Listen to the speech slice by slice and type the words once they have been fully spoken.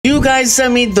You guys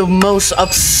sent me the most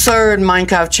absurd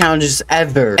Minecraft challenges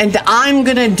ever, and I'm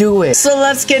gonna do it. So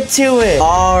let's get to it.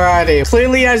 Alrighty.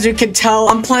 Clearly, as you can tell,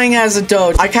 I'm playing as a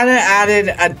Doge. I kind of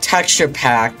added a texture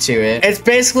pack to it. It's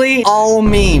basically all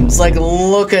memes. Like,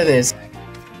 look at this.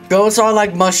 Ghosts are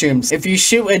like mushrooms. If you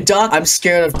shoot a duck, I'm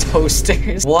scared of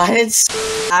toasters. What?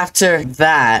 After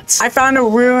that, I found a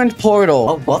ruined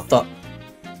portal. Oh, what the?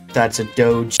 That's a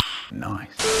Doge.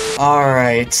 Nice.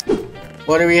 Alright.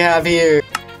 What do we have here?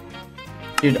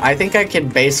 Dude, I think I can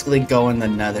basically go in the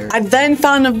nether. I then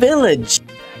found a village.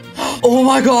 Oh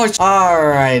my gosh.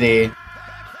 Alrighty.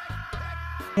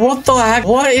 What the heck?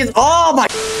 What is... Oh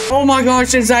my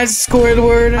gosh, is that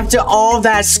Squidward? After all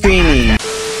that screaming,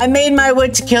 I made my way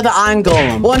to kill the Iron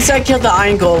Golem. Once I killed the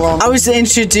Iron Golem, I was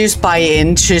introduced by an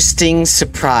interesting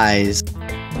surprise.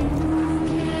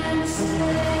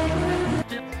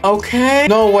 Okay.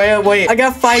 No, wait. I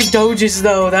got 5 Doges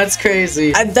though. That's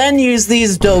crazy. I then used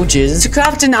these Doges to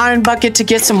craft an iron bucket to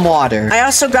get some water. I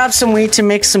also grabbed some wheat to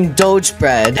make some Doge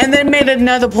bread, and then made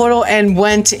another portal and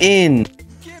went in.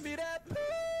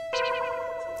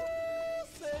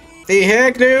 The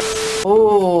heck, dude?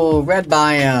 Oh, red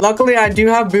biome. Luckily, I do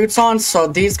have boots on, so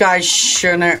these guys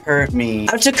shouldn't hurt me.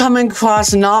 After coming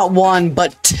across not 1,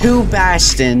 but 2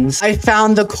 bastions, I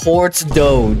found the quartz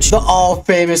Doge. The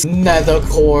all-famous nether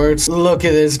quartz. Look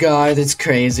at this guy. That's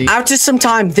crazy. After some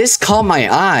time, this caught my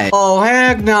eye. Oh,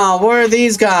 heck no. Where are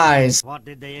these guys? What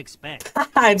did they expect?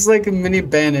 It's like a mini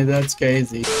bandit. That's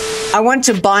crazy. I went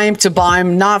to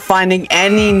biome, not finding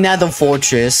any nether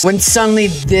fortress, when suddenly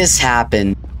this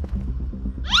happened.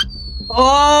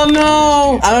 Oh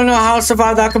no! I don't know how to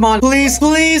survive that. Come on. Please,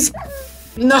 please!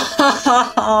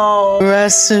 No!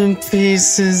 Rest in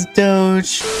pieces,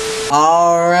 Doge.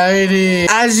 Alrighty.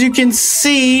 As you can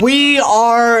see, we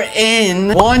are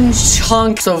in one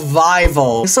chunk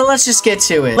survival. So let's just get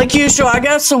to it. Like usual, I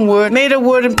got some wood, made a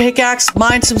wooden pickaxe,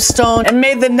 mined some stone, and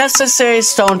made the necessary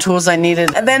stone tools I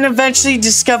needed. And then eventually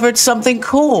discovered something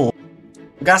cool.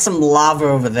 Got some lava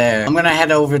over there. I'm gonna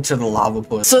head over to the lava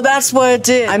pool. So that's what I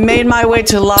did. I made my way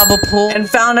to the lava pool and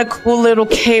found a cool little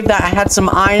cave that had some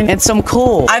iron and some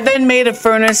coal. I then made a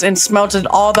furnace and smelted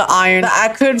all the iron that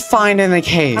I could find in the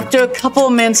cave. After a couple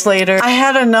of minutes later, I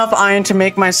had enough iron to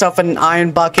make myself an iron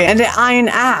bucket and an iron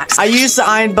axe. I used the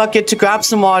iron bucket to grab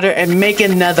some water and make a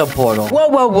nether portal.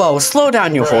 Whoa. Slow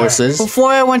down, your horses.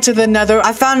 Before I went to the nether,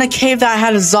 I found a cave that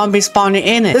had a zombie spawner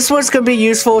in it. This was gonna be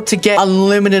useful to get a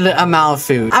limited amount of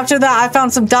food. After that, I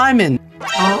found some diamond.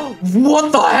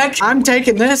 What the heck? I'm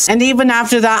taking this. And even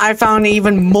after that, I found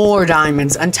even more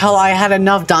diamonds until I had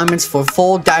enough diamonds for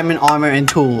full diamond armor and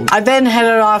tools. I then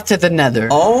headed off to the nether.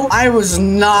 Oh, I was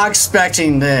not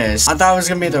expecting this. I thought it was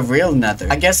gonna be the real nether.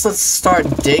 I guess let's start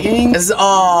digging.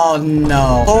 Oh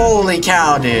no. Holy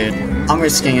cow, dude. I'm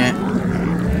risking it.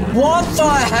 What the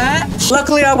heck?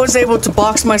 Luckily, I was able to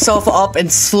box myself up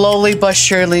and slowly but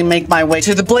surely make my way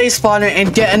to the blaze spawner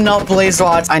and get enough blaze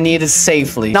rods I needed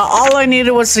safely. Now, all I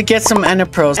needed was to get some ender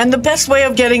pearls. And the best way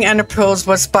of getting ender pearls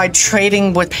was by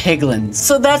trading with piglins.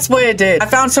 So that's what I did. I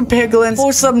found some piglins,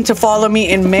 forced them to follow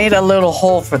me, and made a little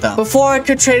hole for them. Before I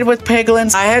could trade with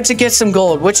piglins, I had to get some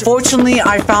gold, which fortunately,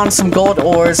 I found some gold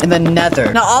ores in the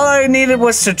nether. Now, all I needed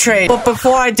was to trade. But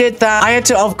before I did that, I had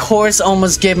to, of course,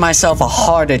 almost give myself a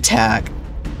heart attack.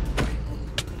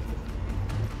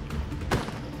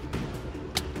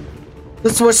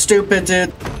 This was stupid,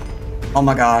 dude. Oh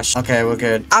my gosh. Okay, we're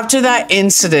good. After that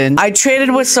incident, I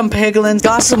traded with some piglins,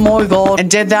 got some more gold,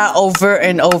 and did that over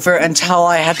and over until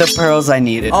I had the pearls I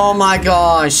needed. Oh my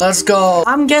gosh. Let's go.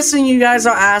 I'm guessing you guys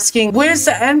are asking, where's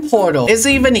the end portal? Is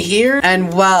it even here?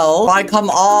 And well, if I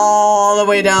come all the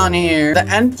way down here, the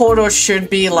end portal should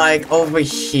be like over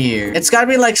here. It's gotta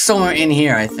be like somewhere in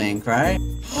here, I think, right?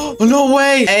 No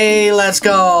way! Hey, let's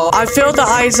go. I filled the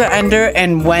eyes of Ender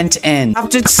and went in.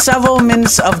 After several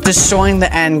minutes of destroying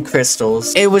the end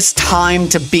crystals, it was time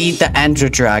to beat the Ender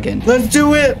Dragon. Let's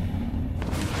do it!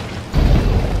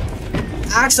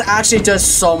 Axe actually does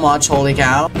so much, holy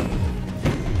cow.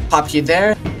 Pop you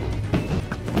there.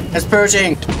 It's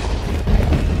purging.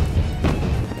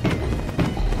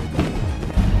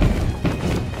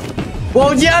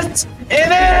 Well, yes!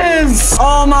 It is!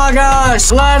 Oh my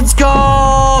gosh! Let's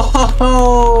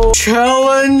go!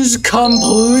 Challenge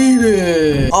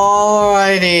completed!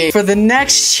 Alrighty. For the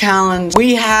next challenge,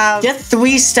 we have get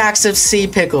 3 stacks of sea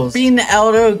pickles. Be an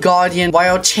elder guardian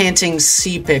while chanting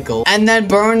sea pickle. And then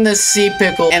burn the sea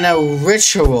pickle in a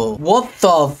ritual. What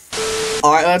the f?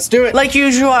 All right, let's do it. Like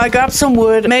usual, I grabbed some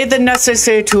wood, made the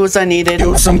necessary tools I needed,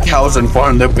 Killed some cows and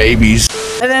farmed their babies.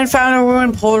 and then found a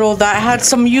ruined portal that had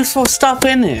some useful stuff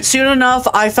in it. Soon enough,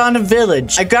 I found a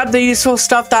village. I grabbed the useful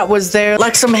stuff that was there,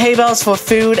 like some hay bales for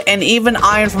food, and even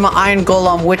iron from an iron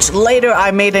golem, which later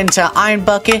I made into an iron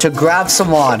bucket to grab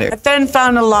some water. I then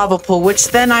found a lava pool, which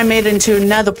then I made into a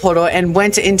nether portal and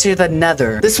went into the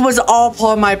nether. This was all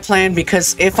part of my plan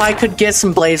because if I could get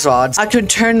some blaze rods, I could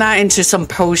turn that into some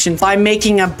potions by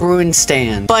making a brewing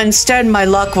stand. But instead, my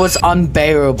luck was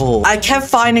unbearable. I kept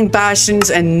finding bastions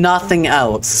and nothing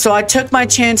else. So I took my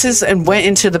chances and went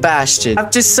into the bastion.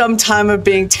 After some time of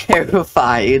being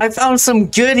terrified, I found some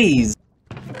goodies.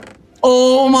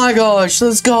 Oh my gosh,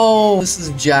 let's go. This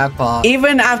is jackpot.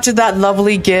 Even after that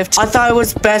lovely gift, I thought it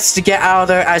was best to get out of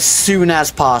there as soon as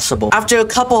possible. After a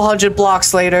couple hundred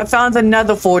blocks later, I found the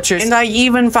nether fortress, and I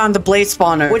even found the blaze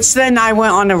spawner, which then I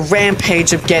went on a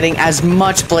rampage of getting as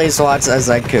much blaze rods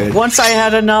as I could. Once I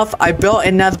had enough, I built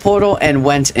a nether portal and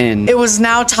went in. It was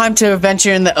now time to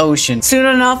adventure in the ocean. Soon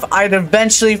enough, I'd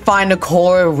eventually find a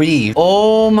coral reef.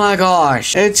 Oh my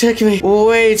gosh, it took me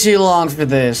way too long for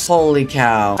this. Holy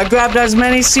cow. I grabbed as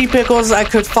many sea pickles I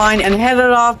could find and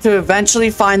headed off to eventually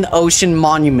find the ocean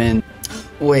monument.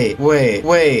 Wait.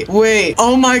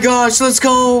 Oh my gosh, let's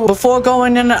go. Before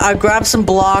going in, I grabbed some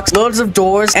blocks, loads of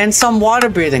doors, and some water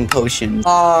breathing potions.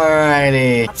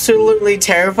 Alrighty. Absolutely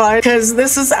terrified because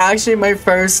this is actually my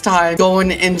first time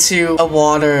going into a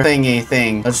water thingy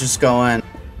thing. Let's just go in.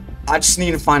 I just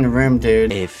need to find a room,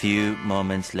 dude. A few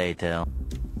moments later.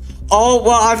 Oh,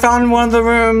 well, I found one of the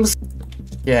rooms.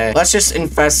 Yeah, let's just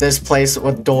infest this place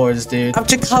with doors, dude.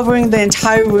 After covering the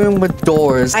entire room with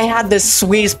doors, I had this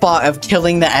sweet spot of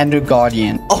killing the Ender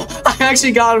Guardian. Oh, I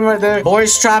actually got him right there.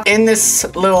 Boy's trapped in this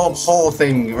little hole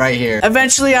thing right here.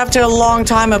 Eventually, after a long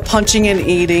time of punching and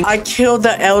eating, I killed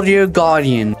the Elder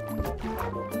Guardian.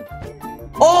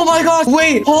 Oh my gosh,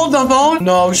 wait, hold the phone.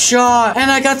 No shot. And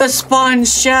I got the sponge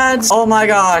shads. Oh my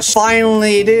gosh,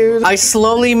 finally, dude. I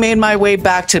slowly made my way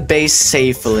back to base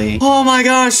safely. Oh my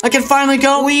gosh, I can finally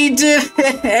go. We did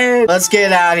it. Let's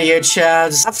get out of here,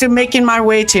 chads. After making my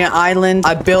way to an island,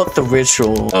 I built the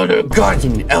ritual. Elder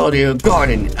Guardian, Elder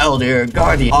Guardian, Elder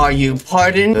Guardian. Are you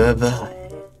pardoned?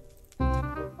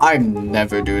 I'm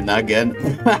never doing that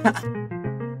again.